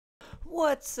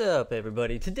What's up,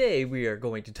 everybody? Today we are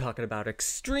going to talk about an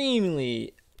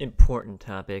extremely important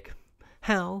topic.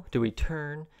 How do we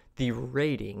turn the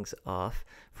ratings off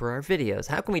for our videos?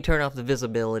 How can we turn off the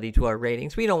visibility to our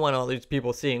ratings? We don't want all these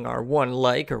people seeing our one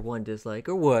like or one dislike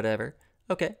or whatever.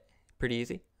 Okay, pretty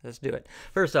easy. Let's do it.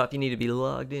 First off, you need to be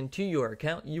logged into your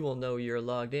account. You will know you're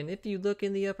logged in if you look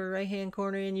in the upper right hand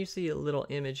corner and you see a little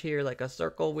image here like a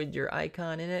circle with your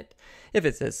icon in it. If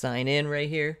it says sign in right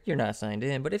here, you're not signed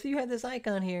in. But if you have this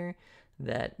icon here,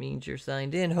 that means you're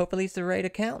signed in. Hopefully it's the right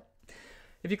account.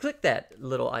 If you click that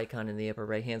little icon in the upper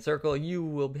right hand circle, you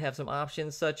will have some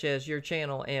options such as your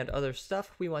channel and other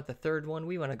stuff. We want the third one.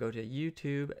 We want to go to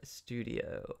YouTube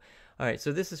Studio. Alright,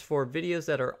 so this is for videos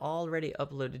that are already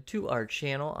uploaded to our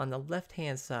channel. On the left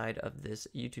hand side of this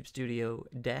YouTube Studio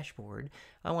dashboard,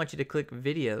 I want you to click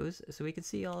videos so we can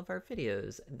see all of our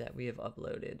videos that we have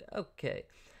uploaded. Okay,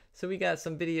 so we got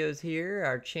some videos here,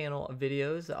 our channel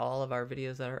videos, all of our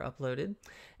videos that are uploaded.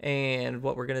 And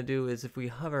what we're going to do is if we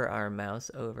hover our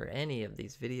mouse over any of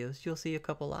these videos, you'll see a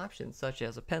couple options such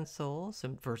as a pencil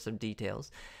for some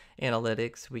details,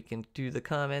 analytics, we can do the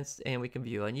comments, and we can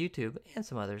view on YouTube and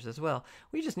some others as well.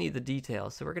 We just need the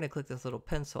details, so we're going to click this little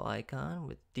pencil icon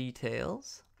with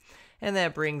details. And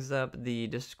that brings up the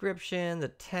description, the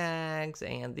tags,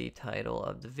 and the title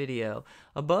of the video.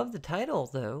 Above the title,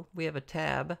 though, we have a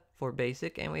tab for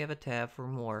basic, and we have a tab for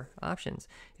more options.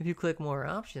 If you click more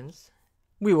options,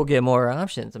 we will get more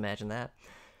options. Imagine that.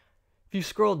 If you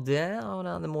scroll down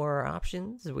on the more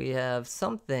options, we have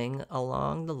something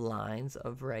along the lines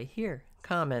of right here.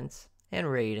 Comments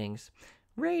and ratings.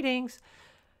 Ratings.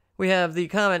 We have the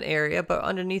comment area, but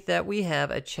underneath that we have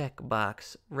a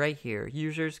checkbox right here.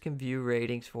 Users can view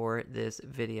ratings for this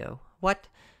video. What?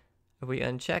 If we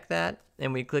uncheck that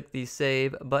and we click the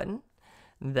save button,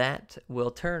 that will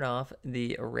turn off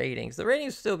the ratings. The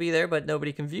ratings will still be there, but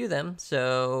nobody can view them.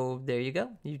 So there you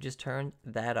go. You just turned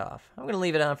that off. I'm going to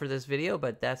leave it on for this video,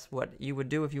 but that's what you would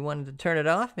do if you wanted to turn it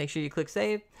off. Make sure you click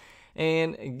save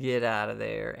and get out of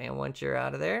there. And once you're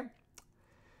out of there,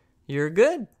 you're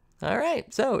good. All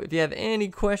right, so if you have any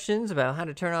questions about how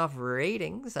to turn off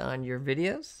ratings on your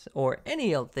videos or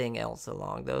anything else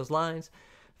along those lines,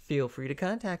 feel free to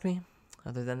contact me.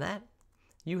 Other than that,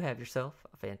 you have yourself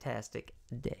a fantastic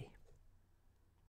day.